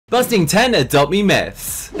Busting 10 Adopt Me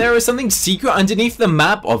myths. There is something secret underneath the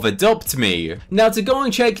map of Adopt Me. Now to go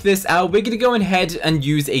and check this out, we're gonna go ahead and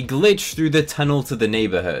use a glitch through the tunnel to the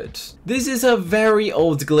neighborhood. This is a very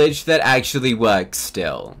old glitch that actually works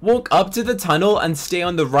still. Walk up to the tunnel and stay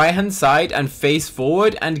on the right hand side and face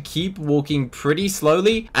forward and keep walking pretty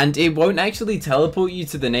slowly, and it won't actually teleport you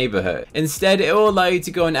to the neighborhood. Instead, it will allow you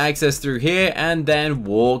to go and access through here and then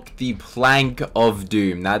walk the plank of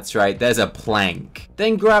doom. That's right, there's a plank.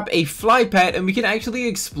 Then grab a fly pet and we can actually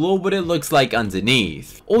explore what it looks like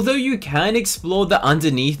underneath. Although you can explore the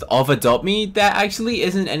underneath of Adopt Me, there actually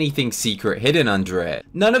isn't anything secret hidden under it.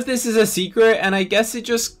 None of this is a secret, and I guess it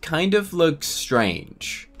just kind of looks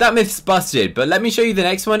strange. That myth's busted, but let me show you the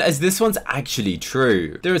next one, as this one's actually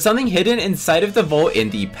true. There is something hidden inside of the vault in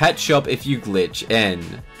the pet shop if you glitch in.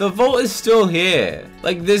 The vault is still here.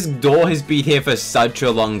 Like, this door has been here for such a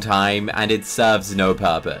long time and it serves no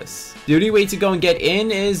purpose. The only way to go and get in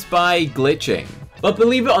is by glitching. But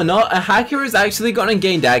believe it or not, a hacker has actually gone and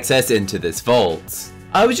gained access into this vault.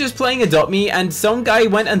 I was just playing Adopt Me and some guy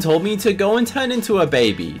went and told me to go and turn into a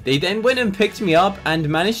baby. They then went and picked me up and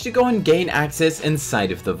managed to go and gain access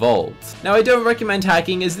inside of the vault. Now, I don't recommend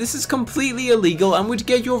hacking, as this is completely illegal and would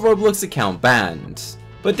get your Roblox account banned.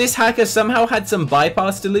 But this hacker somehow had some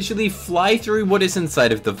bypass to literally fly through what is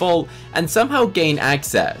inside of the vault and somehow gain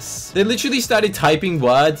access. They literally started typing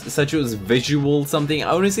words such as visual something.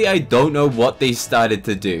 Honestly, I don't know what they started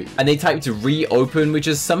to do. And they typed reopen, which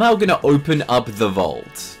is somehow gonna open up the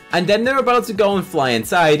vault. And then they're about to go and fly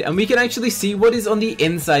inside, and we can actually see what is on the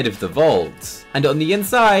inside of the vault. And on the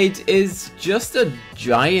inside is just a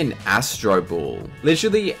giant astro ball.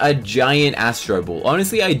 Literally a giant astro ball.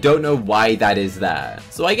 Honestly, I don't know why that is there.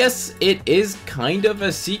 So I guess it is kind of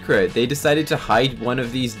a secret. They decided to hide one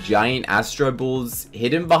of these giant astro balls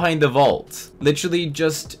hidden behind the vault. Literally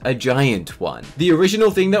just a giant one. The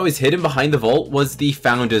original thing that was hidden behind the vault was the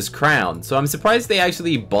founder's crown. So I'm surprised they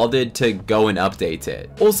actually bothered to go and update it.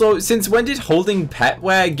 Also, since when did holding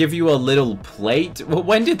petware give you a little plate? Well,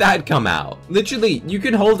 when did that come out? Literally, you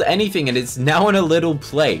can hold anything and it's now on a little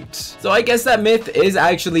plate. So I guess that myth is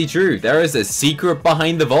actually true. There is a secret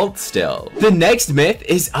behind the vault still. The next myth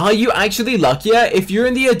is, are you actually luckier if you're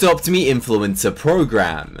in the Adopt Me influencer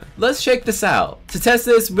program? Let's check this out. To test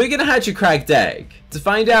this, we're gonna hatch a cracked egg to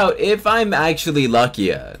find out if I'm actually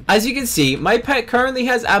luckier. As you can see, my pet currently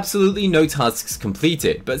has absolutely no tasks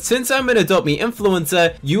completed, but since I'm an Adopt Me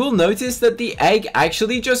influencer, you will notice that the egg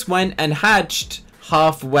actually just went and hatched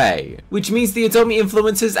halfway, which means the Adopt Me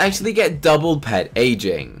influencers actually get double pet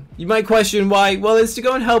aging. You might question why. Well, it's to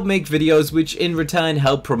go and help make videos, which in return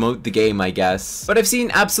help promote the game, I guess. But I've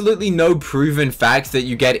seen absolutely no proven fact that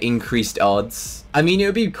you get increased odds. I mean, it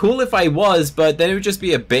would be cool if I was, but then it would just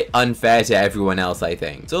be a bit unfair to everyone else, I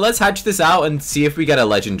think. So let's hatch this out and see if we get a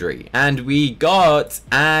legendary. And we got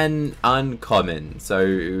an uncommon,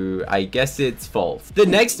 so I guess it's false. The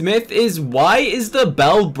next myth is, why is the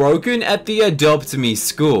bell broken at the Adopt Me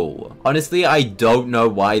school? Honestly, I don't know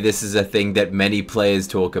why this is a thing that many players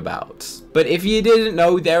talk about. But if you didn't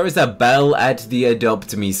know, there is a bell at the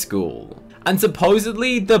Adopt Me school. And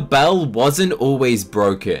supposedly, the bell wasn't always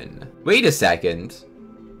broken. Wait a second.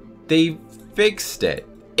 They fixed it.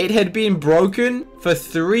 It had been broken for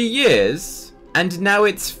 3 years, and now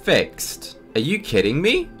it's fixed. Are you kidding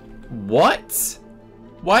me? What?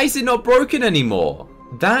 Why is it not broken anymore?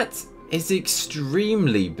 That is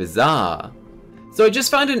extremely bizarre. So I just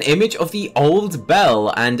found an image of the old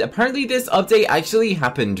bell, and apparently this update actually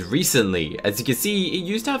happened recently. As you can see, it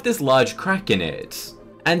used to have this large crack in it.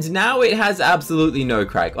 And now it has absolutely no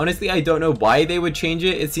crack. Honestly, I don't know why they would change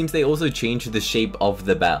it. It seems they also changed the shape of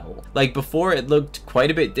the bell. Like before, it looked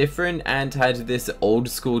quite a bit different and had this old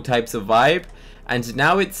school types of vibe. And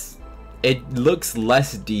now it looks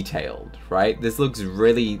less detailed, right? This looks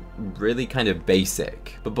really kind of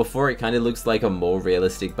basic. But before, it kind of looks like a more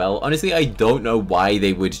realistic bell. Honestly, I don't know why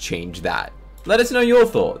they would change that. Let us know your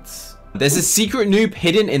thoughts. There's a secret noob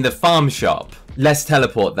hidden in the farm shop. Let's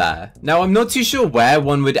teleport there. Now, I'm not too sure where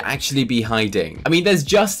one would actually be hiding. I mean, there's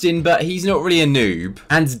Justin, but he's not really a noob.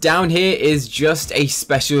 And down here is just a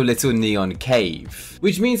special little neon cave,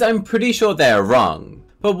 which means I'm pretty sure they're wrong.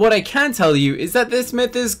 But what I can tell you is that this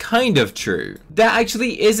myth is kind of true. There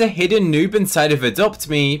actually is a hidden noob inside of Adopt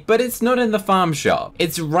Me, but it's not in the farm shop.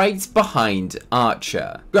 It's right behind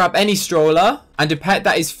Archer. Grab any stroller and a pet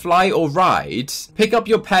that is fly or ride, pick up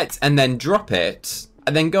your pet and then drop it.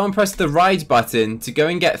 and then go and press the right button to go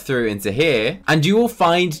and get through into here, and you will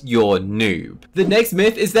find your noob. The next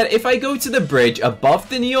myth is that if I go to the bridge above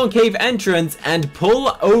the neon cave entrance and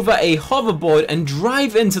pull over a hoverboard and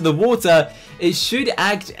drive into the water, it should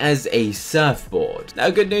act as a surfboard. Now,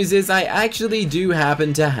 good news is I actually do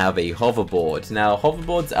happen to have a hoverboard. Now,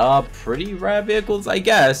 hoverboards are pretty rare vehicles, I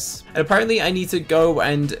guess. And apparently I need to go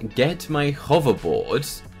and get my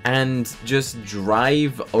hoverboard and just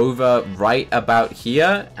drive over right about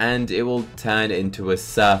here, and it will turn into a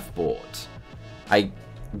surfboard. I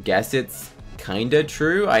guess it's kinda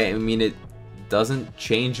true. I mean, it doesn't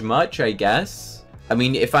change much, I guess. I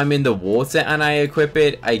mean, if I'm in the water and I equip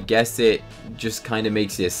it, I guess it just kind of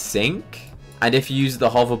makes it sink. And if you use the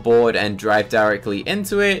hoverboard and drive directly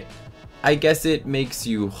into it, I guess it makes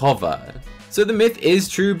you hover. So the myth is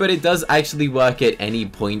true, but it does actually work at any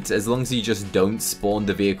point. As long as you just don't spawn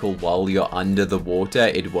the vehicle while you're under the water,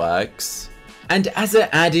 it works. And as an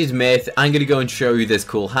added myth, I'm going to go and show you this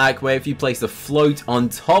cool hack where if you place a float on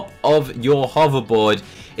top of your hoverboard,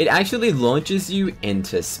 it actually launches you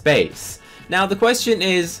into space. Now the question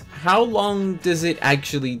is, how long does it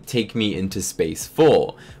actually take me into space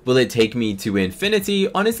for? Will it take me to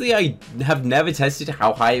infinity? Honestly, I have never tested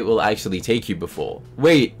how high it will actually take you before.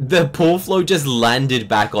 Wait, the pool float just landed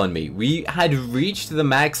back on me. We had reached the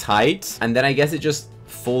max height, and then I guess it just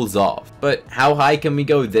falls off. But how high can we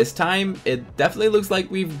go this time? It definitely looks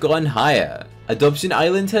like we've gone higher. Adoption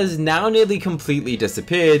Island has now nearly completely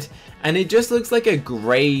disappeared, and it just looks like a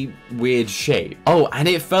grey, weird shape. Oh, and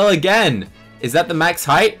it fell again! Is that the max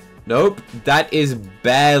height? Nope, that is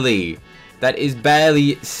barely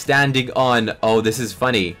standing on. Oh, this is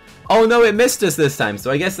funny. Oh no, it missed us this time,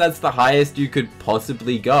 so I guess that's the highest you could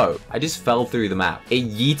possibly go. I just fell through the map. It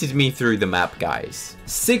yeeted me through the map, guys.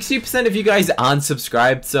 60% of you guys aren't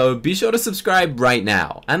subscribed, so be sure to subscribe right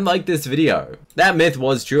now and like this video. That myth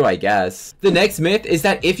was true, I guess. The next myth is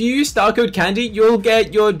that if you use star code candy, you'll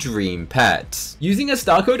get your dream pet. Using a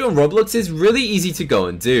star code on Roblox is really easy to go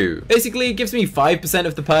and do. Basically, it gives me 5%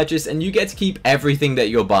 of the purchase and you get to keep everything that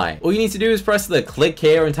you're buying. All you need to do is press the click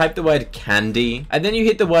here and type the word candy, and then you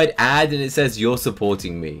hit the word add and it says you're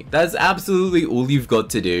supporting me. That's absolutely all you've got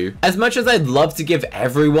to do. As much as I'd love to give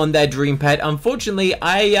everyone their dream pet, unfortunately,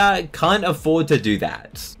 I can't afford to do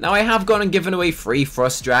that. Now, I have gone and given away free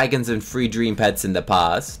frost dragons and free dream pets in the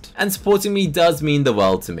past, and supporting me does mean the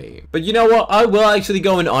world to me. But you know what? I will actually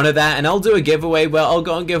go and honor that, and I'll do a giveaway where I'll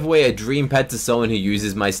go and give away a dream pet to someone who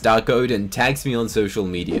uses my star code and tags me on social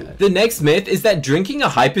media. The next myth is that drinking a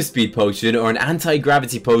hyperspeed potion or an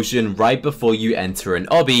anti-gravity potion right before you enter an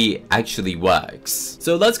obby actually works.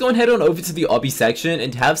 So let's go and head on over to the obby section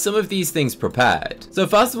and have some of these things prepared. So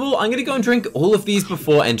first of all, I'm gonna go and drink all of these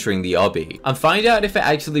before entering the obby and find out if it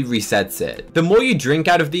actually resets it. The more you drink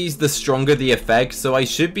out of these, the stronger the effect, so I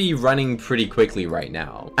should be running pretty quickly right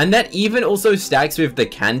now. And that even also stacks with the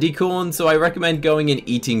candy corn, so I recommend going and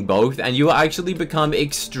eating both, and you will actually become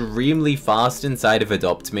extremely fast inside of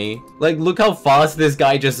Adopt Me. Like, look how fast this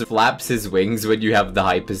guy just flaps his wings when you have the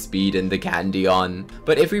hyper speed and the candy on.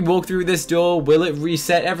 But if we walk through this door, will it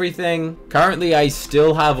reset everything? Currently, I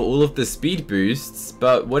still have all of the speed boosts,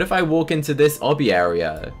 but what if I walk into this obby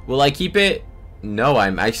area? Will I keep it? No,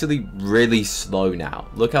 I'm actually really slow now.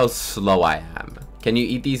 Look how slow I am. Can you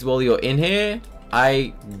eat these while you're in here?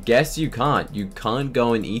 I guess you can't. You can't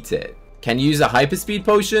go and eat it. Can you use a hyperspeed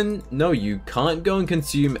potion? No, you can't go and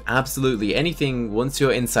consume absolutely anything once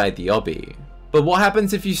you're inside the obby. But what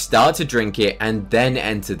happens if you start to drink it and then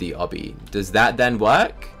enter the obby? Does that then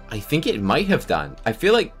work? I think it might have done. I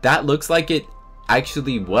feel like that looks like it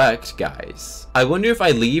actually worked, guys. I wonder if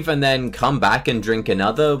I leave and then come back and drink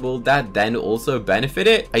another, will that then also benefit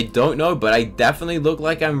it? I don't know, but I definitely look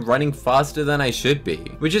like I'm running faster than I should be,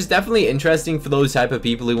 which is definitely interesting for those type of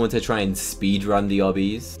people who want to try and speed run the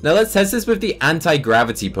obbies. Now let's test this with the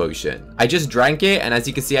anti-gravity potion. I just drank it, and as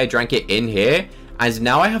you can see, I drank it in here, and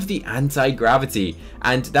now I have the anti-gravity,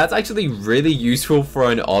 and that's actually really useful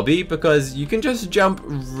for an obby because you can just jump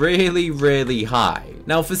really high.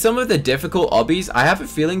 Now, for some of the difficult obbies, I have a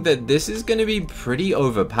feeling that this is going to be pretty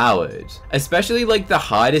overpowered, especially like the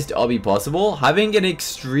hardest obby possible. Having an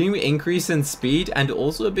extreme increase in speed and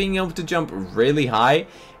also being able to jump really high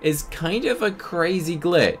is kind of a crazy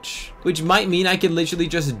glitch, which might mean I can literally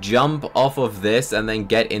just jump off of this and then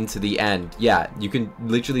get into the end. Yeah, you can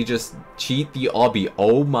literally just cheat the obby.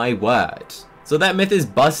 Oh my word. So that myth is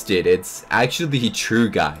busted. It's actually true,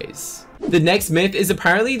 guys. The next myth is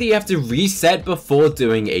apparently that you have to reset before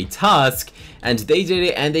doing a task, and they did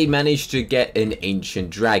it and they managed to get an ancient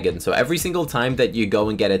dragon. So every single time that you go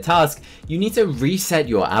and get a task, you need to reset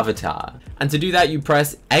your avatar. And to do that, you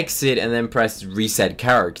press exit and then press reset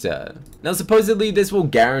character. Now supposedly this will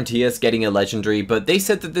guarantee us getting a legendary, but they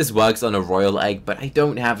said that this works on a royal egg, but I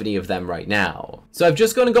don't have any of them right now. So I've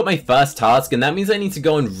just gone and got my first task, and that means I need to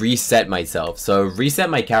go and reset myself. So reset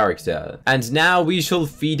my character. And now we shall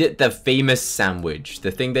feed it the famous sandwich,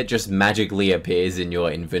 the thing that just magically appears in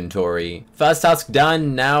your inventory. First task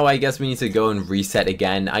done. Now I guess we need to go and reset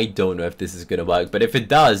again. I don't know if this is gonna work, but if it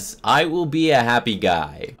does, I will be a happy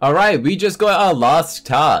guy. Alright, we just got our last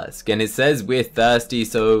task, and it says we're thirsty,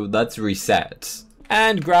 so let's reset.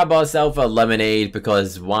 And grab ourselves a lemonade,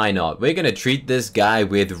 because why not? We're gonna treat this guy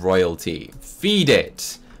with royalty. Feed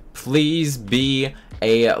it. Please be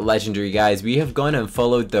a legendary, guys. We have gone and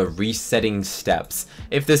followed the resetting steps.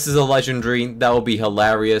 If this is a legendary, that will be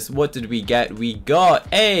hilarious. What did we get? We got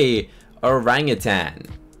a orangutan,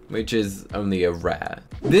 which is only a rare.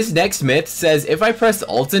 This next myth says if I press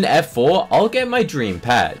Alt and F4, I'll get my dream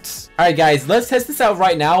pet. Alright guys, let's test this out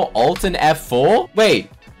right now. Alt and F4.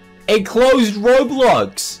 Wait, it closed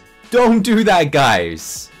Roblox. Don't do that,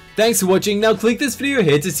 guys. Thanks for watching. Now click this video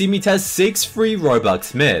here to see me test 6 free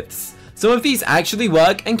Robux myths. Some of these actually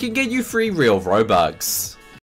work and can get you free real Robux.